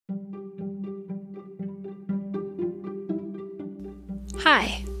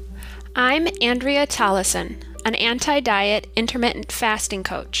Hi, I'm Andrea Tollison, an anti-diet intermittent fasting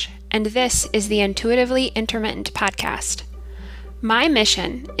coach, and this is the Intuitively Intermittent podcast. My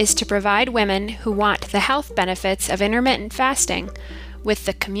mission is to provide women who want the health benefits of intermittent fasting with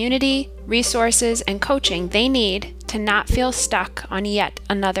the community, resources, and coaching they need to not feel stuck on yet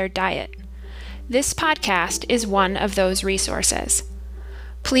another diet. This podcast is one of those resources.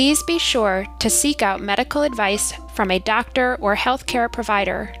 Please be sure to seek out medical advice from a doctor or healthcare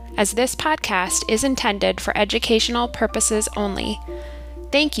provider, as this podcast is intended for educational purposes only.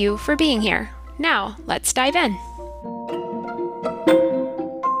 Thank you for being here. Now, let's dive in.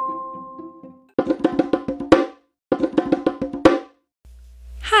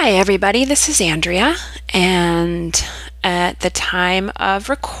 Hi, everybody. This is Andrea, and at the time of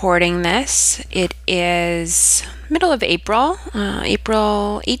recording this, it is middle of April,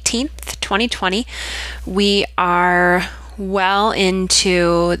 April 18th, 2020. We are we're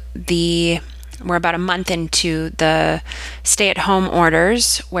about a month into the stay-at-home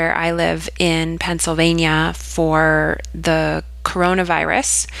orders where I live in Pennsylvania for the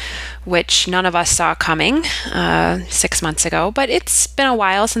coronavirus, which none of us saw coming 6 months ago, but it's been a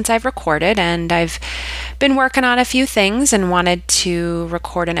while since I've recorded, and I've been working on a few things and wanted to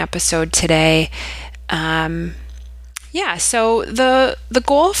record an episode today. So the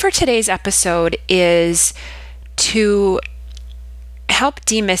goal for today's episode is to help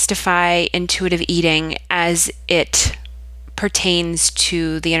demystify intuitive eating as it pertains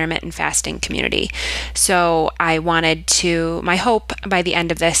to the intermittent fasting community. So my hope by the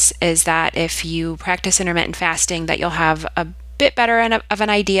end of this is that if you practice intermittent fasting, that you'll have a bit better of an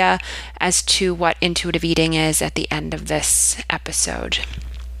idea as to what intuitive eating is at the end of this episode.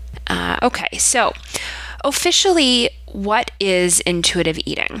 So officially, what is intuitive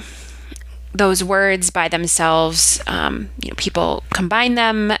eating? Those words by themselves, people combine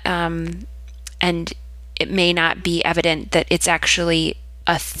them, and it may not be evident that it's actually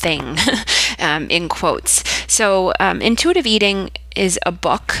a thing, in quotes. So intuitive eating is a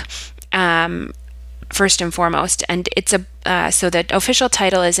book, first and foremost, and it's so the official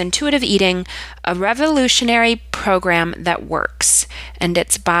title is Intuitive Eating, a Revolutionary Program That Works, and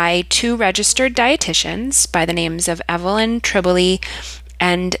it's by two registered dietitians by the names of Evelyn Tribole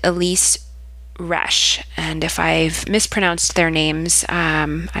and Elise Resch. And if I've mispronounced their names,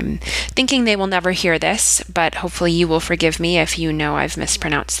 I'm thinking they will never hear this, but hopefully you will forgive me if you know I've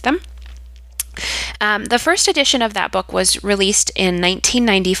mispronounced them. The first edition of that book was released in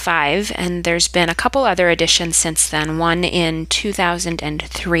 1995, and there's been a couple other editions since then, one in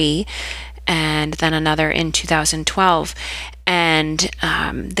 2003 and then another in 2012. And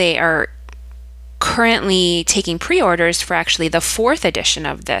they are currently taking pre-orders for actually the fourth edition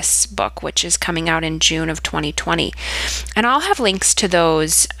of this book, which is coming out in June of 2020. And I'll have links to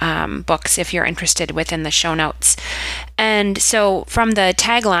those books if you're interested within the show notes. And so from the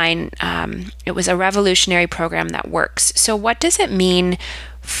tagline, it was a revolutionary program that works. So what does it mean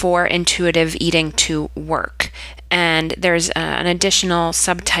for intuitive eating to work? And there's an additional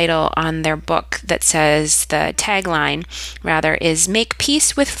subtitle on their book that says, the tagline rather is "Make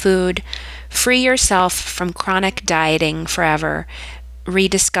peace with food, free yourself from chronic dieting forever,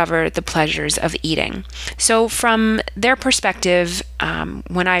 rediscover the pleasures of eating." So from their perspective,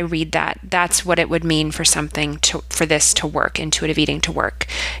 when I read that, that's what it would mean for for this to work, intuitive eating to work.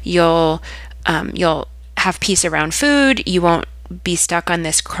 You'll have peace around food. You won't be stuck on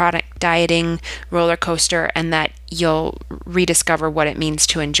this chronic dieting roller coaster, and that you'll rediscover what it means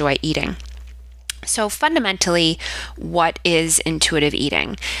to enjoy eating. So fundamentally, what is intuitive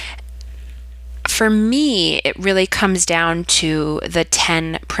eating? For me, it really comes down to the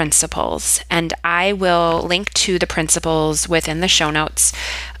 10 principles, and I will link to the principles within the show notes.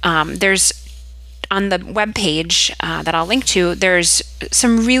 There's on the webpage that I'll link to, there's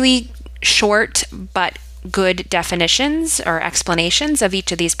some really short but good definitions or explanations of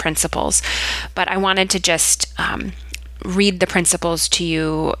each of these principles, but I wanted to just read the principles to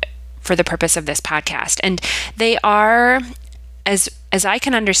you for the purpose of this podcast. And they are, as I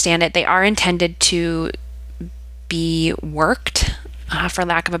can understand it, they are intended to be worked, for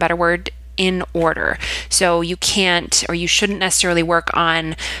lack of a better word, in order. So you can't, or you shouldn't necessarily work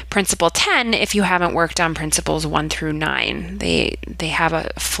on principle 10 if you haven't worked on principles 1 through 9. They have a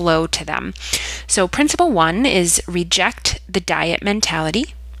flow to them. So principle 1 is reject the diet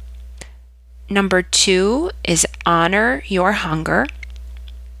mentality. Number 2 is honor your hunger.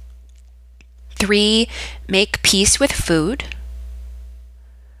 3, make peace with food.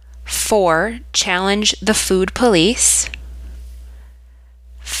 4, challenge the food police.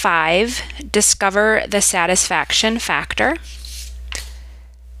 5, discover the satisfaction factor.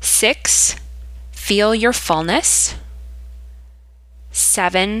 6, feel your fullness.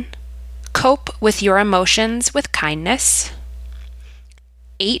 7, cope with your emotions with kindness.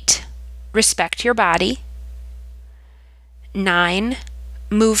 8, respect your body. 9,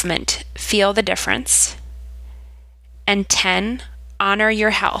 movement, feel the difference. And 10, honor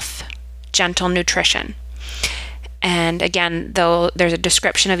your health, gentle nutrition. And again, though, there's a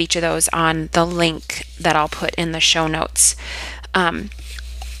description of each of those on the link that I'll put in the show notes.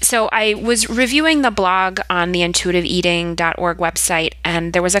 So I was reviewing the blog on the intuitiveeating.org website,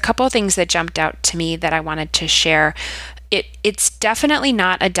 and there was a couple of things that jumped out to me that I wanted to share. It's definitely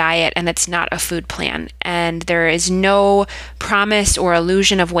not a diet, and it's not a food plan, and there is no promise or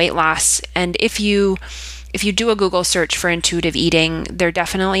illusion of weight loss. And if you do a Google search for intuitive eating, there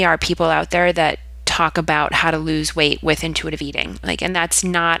definitely are people out there that talk about how to lose weight with intuitive eating. And that's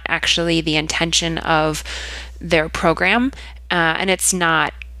not actually the intention of their program. And it's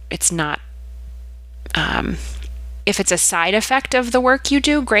not, if it's a side effect of the work you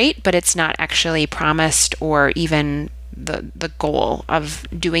do, great, but it's not actually promised or even the goal of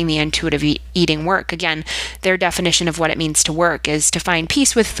doing the intuitive eating work. Again, their definition of what it means to work is to find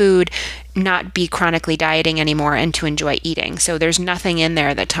peace with food, not be chronically dieting anymore, and to enjoy eating. So there's nothing in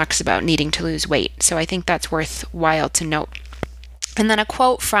there that talks about needing to lose weight. So I think that's worthwhile to note. And then a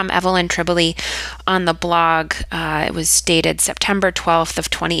quote from Evelyn Tribole on the blog. It was dated September 12th of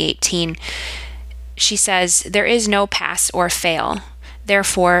 2018. She says, "There is no pass or fail.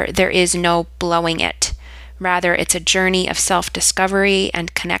 Therefore, there is no blowing it. Rather, it's a journey of self-discovery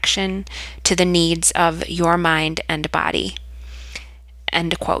and connection to the needs of your mind and body."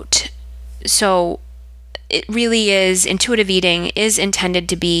 End quote. So it really is, intuitive eating is intended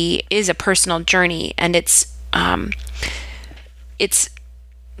to be, is a personal journey, and it's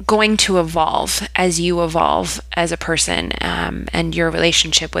going to evolve as you evolve as a person, and your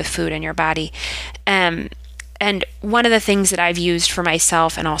relationship with food and your body. And one of the things that I've used for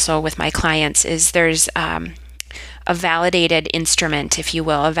myself and also with my clients is there's a validated instrument, if you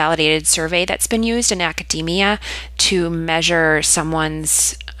will, a validated survey that's been used in academia to measure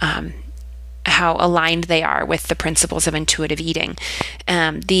someone's how aligned they are with the principles of intuitive eating.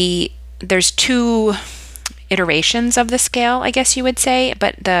 There's 2 iterations of the scale, I guess you would say,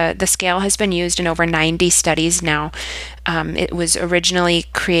 but the scale has been used in over 90 studies now. It was originally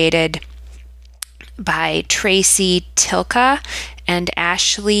created by Tracy Tilka and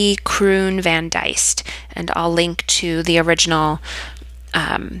Ashley Kroon Van Dyst, and I'll link to the original,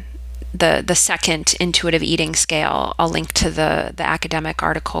 the second intuitive eating scale. I'll link to the academic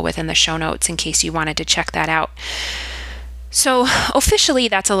article within the show notes in case you wanted to check that out. So officially,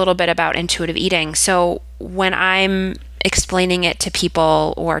 that's a little bit about intuitive eating. So when I'm explaining it to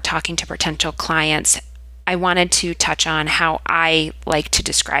people or talking to potential clients, I wanted to touch on how I like to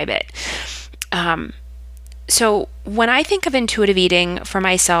describe it. So when I think of intuitive eating for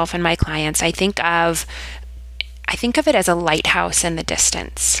myself and my clients, I think of it as a lighthouse in the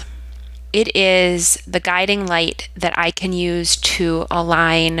distance. It is the guiding light that I can use to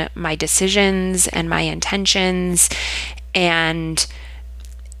align my decisions and my intentions. And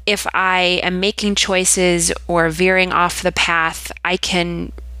if I am making choices or veering off the path, I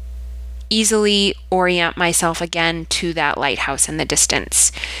can easily orient myself again to that lighthouse in the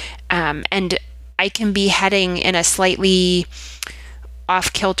distance. And I can be heading in a slightly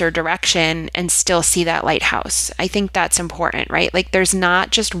off-kilter direction and still see that lighthouse. I think that's important, right? There's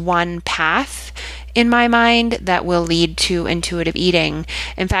not just one path in my mind that will lead to intuitive eating.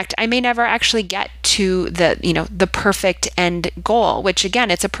 In fact, I may never actually get to the perfect end goal, which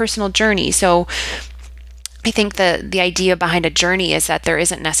again, it's a personal journey. So I think the idea behind a journey is that there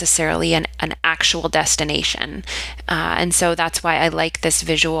isn't necessarily an actual destination. And so that's why I like this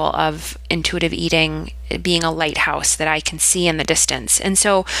visual of intuitive eating being a lighthouse that I can see in the distance. And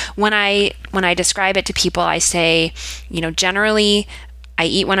so when I describe it to people, I say, generally I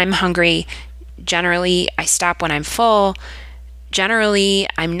eat when I'm hungry. Generally, I stop when I'm full. Generally,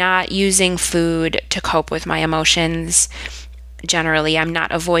 I'm not using food to cope with my emotions. Generally, I'm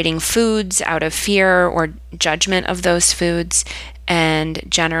not avoiding foods out of fear or judgment of those foods. And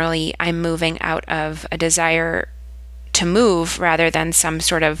generally, I'm moving out of a desire to move rather than some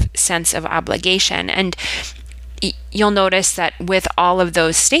sort of sense of obligation. And you'll notice that with all of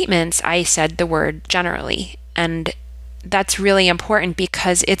those statements, I said the word generally. And that's really important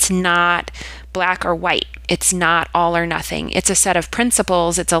because it's not black or white. It's not all or nothing. It's a set of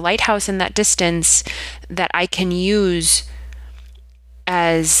principles. It's a lighthouse in that distance that I can use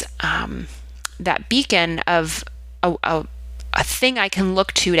as that beacon of a a thing I can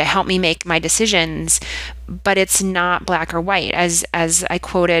look to help me make my decisions, but it's not black or white. As I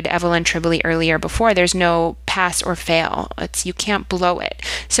quoted Evelyn Tribole earlier before, there's no pass or fail. You can't blow it.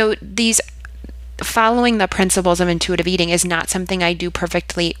 So these following the principles of intuitive eating is not something I do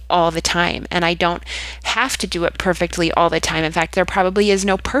perfectly all the time, and I don't have to do it perfectly all the time. In fact, there probably is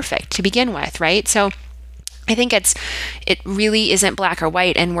no perfect to begin with, right? So I think it really isn't black or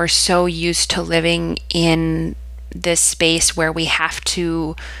white, and we're so used to living in this space where we're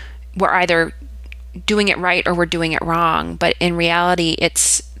either doing it right or we're doing it wrong. But in reality,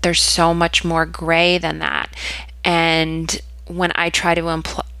 there's so much more gray than that. And when I try to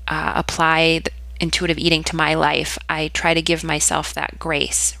apply intuitive eating to my life, I try to give myself that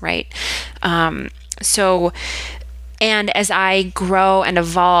grace, right? And as I grow and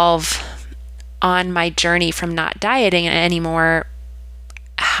evolve on my journey from not dieting anymore,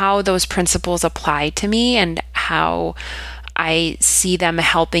 how those principles apply to me and how I see them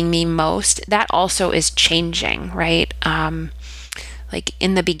helping me most, that also is changing, right? Like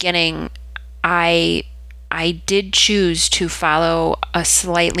in the beginning, I did choose to follow a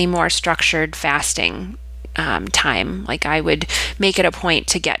slightly more structured fasting time. Like I would make it a point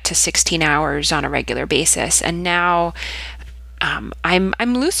to get to 16 hours on a regular basis. And now I'm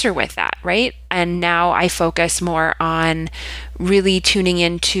looser with that, right? And now I focus more on really tuning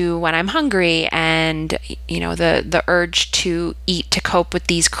into when I'm hungry and, the urge to eat to cope with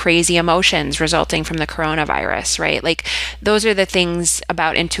these crazy emotions resulting from the coronavirus, right? Like those are the things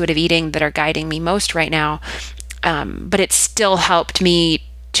about intuitive eating that are guiding me most right now. But it still helped me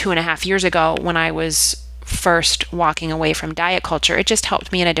 2.5 years ago when I was first walking away from diet culture. It just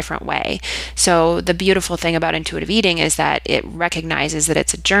helped me in a different way. So the beautiful thing about intuitive eating is that it recognizes that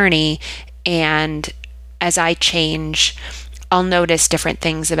it's a journey, and as I change, I'll notice different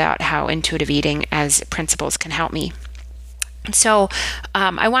things about how intuitive eating as principles can help me. So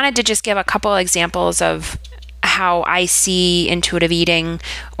I wanted to just give a couple examples of how I see intuitive eating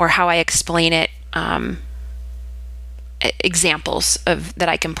or how I explain it, examples of that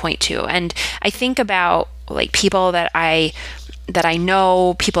I can point to. And I think about like people that I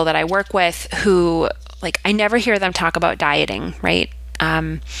know, people that I work with who, like, I never hear them talk about dieting, right?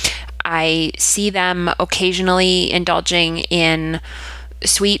 I see them occasionally indulging in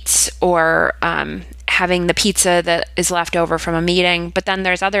sweets or having the pizza that is left over from a meeting, but then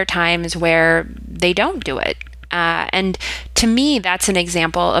there's other times where they don't do it. And to me, that's an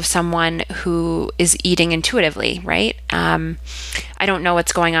example of someone who is eating intuitively, right? I don't know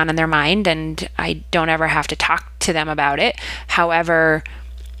what's going on in their mind, and I don't ever have to talk to them about it. However,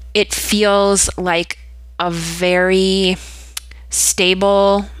 it feels like a very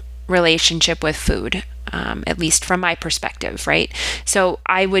stable relationship with food, at least from my perspective, right? So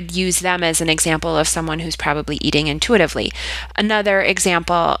I would use them as an example of someone who's probably eating intuitively. Another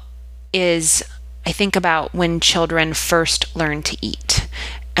example is, I think about when children first learn to eat,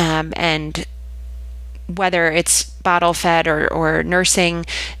 and whether it's bottle fed or nursing,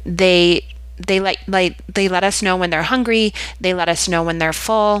 they let us know when they're hungry. They let us know when they're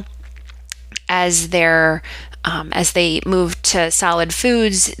full. As they move to solid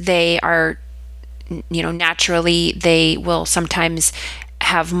foods, they are, naturally they will sometimes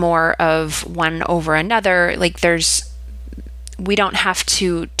have more of one over another. Like we don't have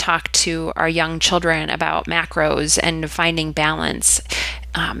to talk to our young children about macros and finding balance.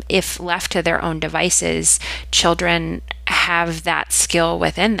 If left to their own devices, children have that skill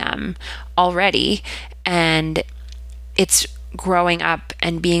within them already, and it's growing up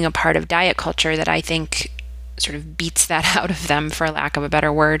and being a part of diet culture that I think sort of beats that out of them, for lack of a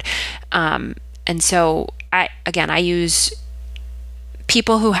better word. And so I use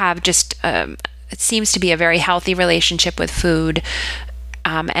people who have just it seems to be a very healthy relationship with food,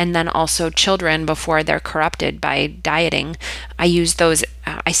 and then also children before they're corrupted by dieting. I use those.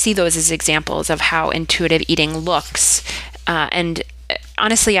 I see those as examples of how intuitive eating looks, and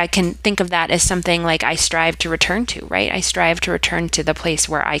honestly, I can think of that as something like I strive to return to. Right? I strive to return to the place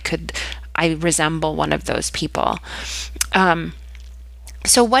where I resemble one of those people.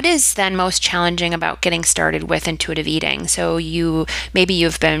 So what is then most challenging about getting started with intuitive eating? So maybe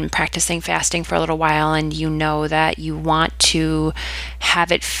you've been practicing fasting for a little while, and you know that you want to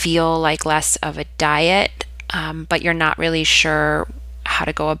have it feel like less of a diet, but you're not really sure how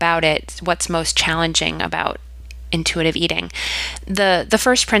to go about it. What's most challenging about intuitive eating? The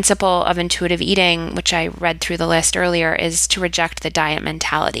first principle of intuitive eating, which I read through the list earlier, is to reject the diet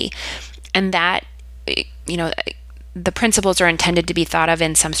mentality. And that, the principles are intended to be thought of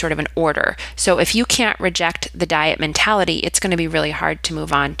in some sort of an order. So if you can't reject the diet mentality, it's going to be really hard to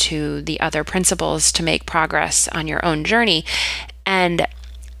move on to the other principles to make progress on your own journey. And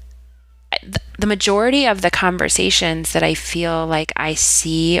the majority of the conversations that I feel like I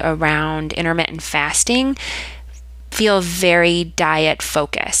see around intermittent fasting feel very diet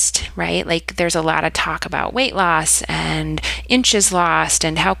focused, right? Like there's a lot of talk about weight loss and inches lost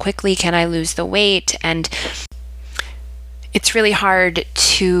and how quickly can I lose the weight. And it's really hard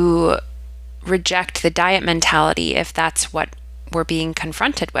to reject the diet mentality if that's what we're being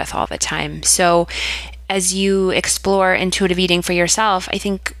confronted with all the time. So as you explore intuitive eating for yourself, I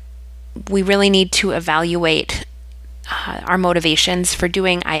think we really need to evaluate our motivations for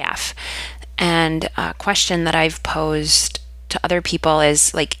doing IF. And a question that I've posed to other people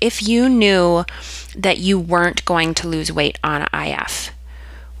is like, if you knew that you weren't going to lose weight on IF,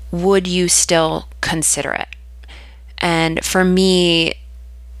 would you still consider it? And for me,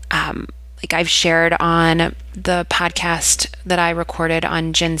 like I've shared on the podcast that I recorded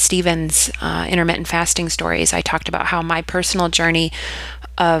on Jen Stevens' intermittent fasting stories, I talked about how my personal journey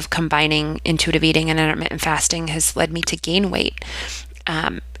of combining intuitive eating and intermittent fasting has led me to gain weight.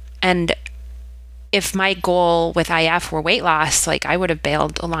 And if my goal with IF were weight loss, like I would have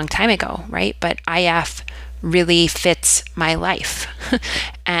bailed a long time ago, right? But IF really fits my life.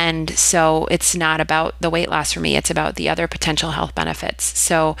 And so it's not about the weight loss for me, it's about the other potential health benefits.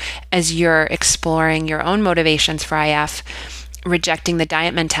 So as you're exploring your own motivations for IF, rejecting the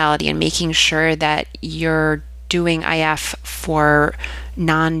diet mentality and making sure that you're doing IF for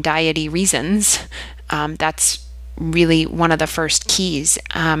non-diety reasons, that's really one of the first keys.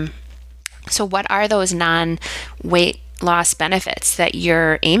 So what are those non-weight loss benefits that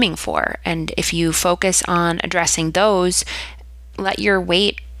you're aiming for? And if you focus on addressing those, let your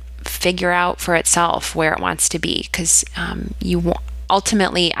weight figure out for itself where it wants to be, because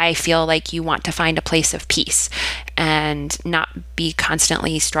ultimately, I feel like you want to find a place of peace and not be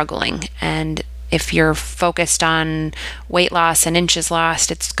constantly struggling. And if you're focused on weight loss and inches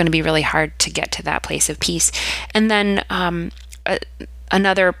lost, it's going to be really hard to get to that place of peace. And then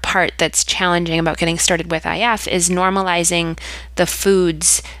another part that's challenging about getting started with IF is normalizing the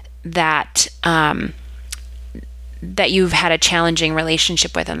foods that that you've had a challenging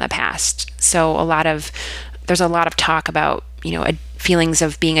relationship with in the past. So there's a lot of talk about, feelings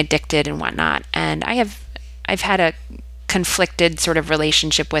of being addicted and whatnot. And I've had a conflicted sort of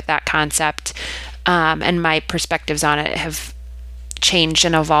relationship with that concept, and my perspectives on it have changed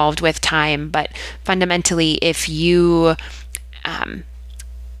and evolved with time. But fundamentally, if you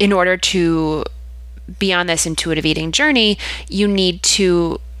in order to be on this intuitive eating journey, you need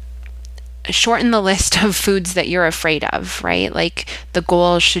to shorten the list of foods that you're afraid of, right? Like the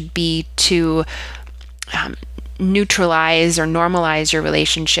goal should be to neutralize or normalize your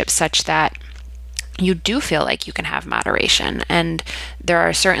relationship such that you do feel like you can have moderation. And there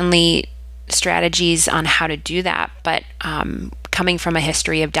are certainly strategies on how to do that, but coming from a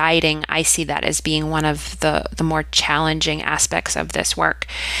history of dieting, I see that as being one of the more challenging aspects of this work.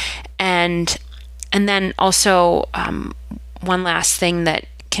 And then also one last thing that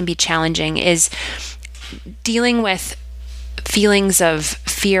can be challenging is dealing with feelings of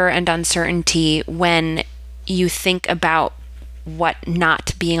fear and uncertainty when you think about what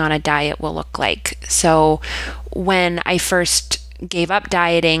not being on a diet will look like. So when I first gave up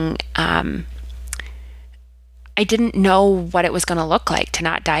dieting, I didn't know what it was going to look like to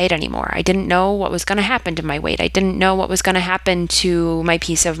not diet anymore. I didn't know what was going to happen to my weight. I didn't know what was going to happen to my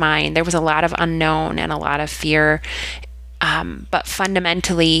peace of mind. There was a lot of unknown and a lot of fear. But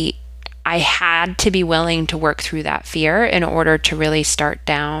fundamentally, I had to be willing to work through that fear in order to really start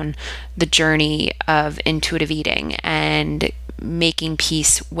down the journey of intuitive eating and making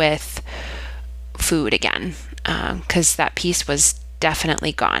peace with food again, because that peace was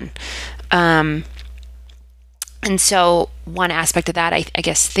definitely gone. And so one aspect of that, I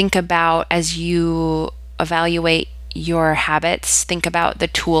guess, think about as you evaluate your habits, think about the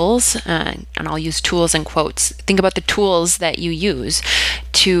tools, and I'll use tools in quotes, think about the tools that you use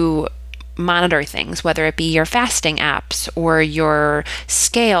to monitor things, whether it be your fasting apps or your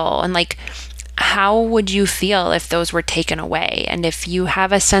scale, and like, how would you feel if those were taken away? And if you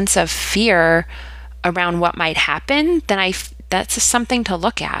have a sense of fear around what might happen, then that's something to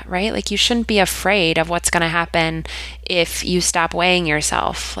look at, right? Like you shouldn't be afraid of what's going to happen if you stop weighing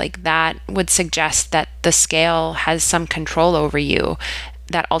yourself. Like that would suggest that the scale has some control over you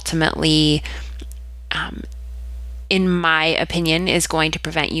that ultimately, in my opinion, is going to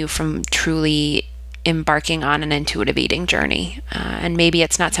prevent you from truly embarking on an intuitive eating journey. And maybe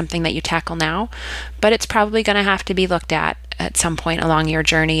it's not something that you tackle now, but it's probably going to have to be looked at some point along your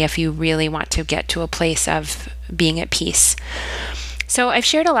journey if you really want to get to a place of being at peace. So I've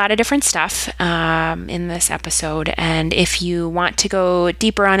shared a lot of different stuff in this episode, and if you want to go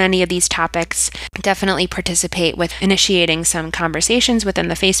deeper on any of these topics, definitely participate with initiating some conversations within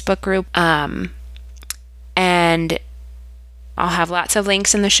the Facebook group. And I'll have lots of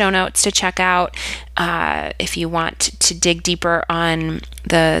links in the show notes to check out if you want to dig deeper on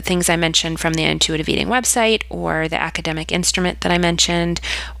the things I mentioned from the Intuitive Eating website or the academic instrument that I mentioned,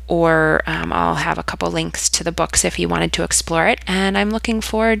 or I'll have a couple links to the books if you wanted to explore it. And I'm looking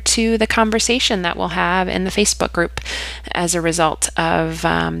forward to the conversation that we'll have in the Facebook group as a result of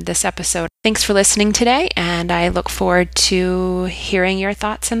this episode. Thanks for listening today, and I look forward to hearing your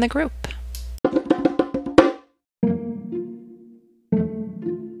thoughts in the group.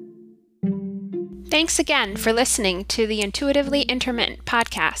 Thanks again for listening to the Intuitively Intermittent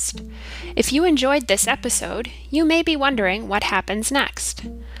podcast. If you enjoyed this episode, you may be wondering what happens next.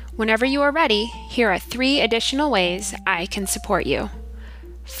 Whenever you are ready, here are 3 additional ways I can support you.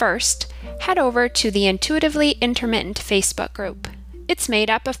 First, head over to the Intuitively Intermittent Facebook group. It's made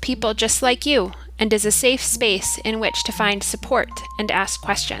up of people just like you and is a safe space in which to find support and ask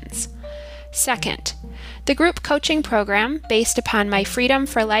questions. Second, the group coaching program based upon my Freedom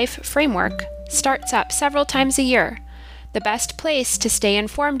for Life framework starts up several times a year. The best place to stay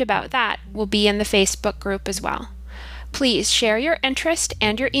informed about that will be in the Facebook group as well. Please share your interest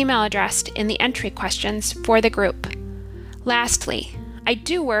and your email address in the entry questions for the group. Lastly, I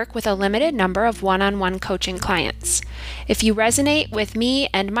do work with a limited number of one-on-one coaching clients. If you resonate with me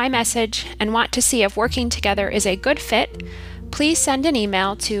and my message and want to see if working together is a good fit, please send an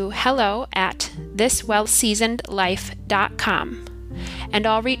email to hello@thiswellseasonedlife.com. and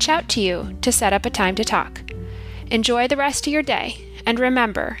I'll reach out to you to set up a time to talk. Enjoy the rest of your day, and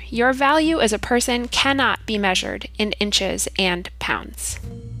remember, your value as a person cannot be measured in inches and pounds.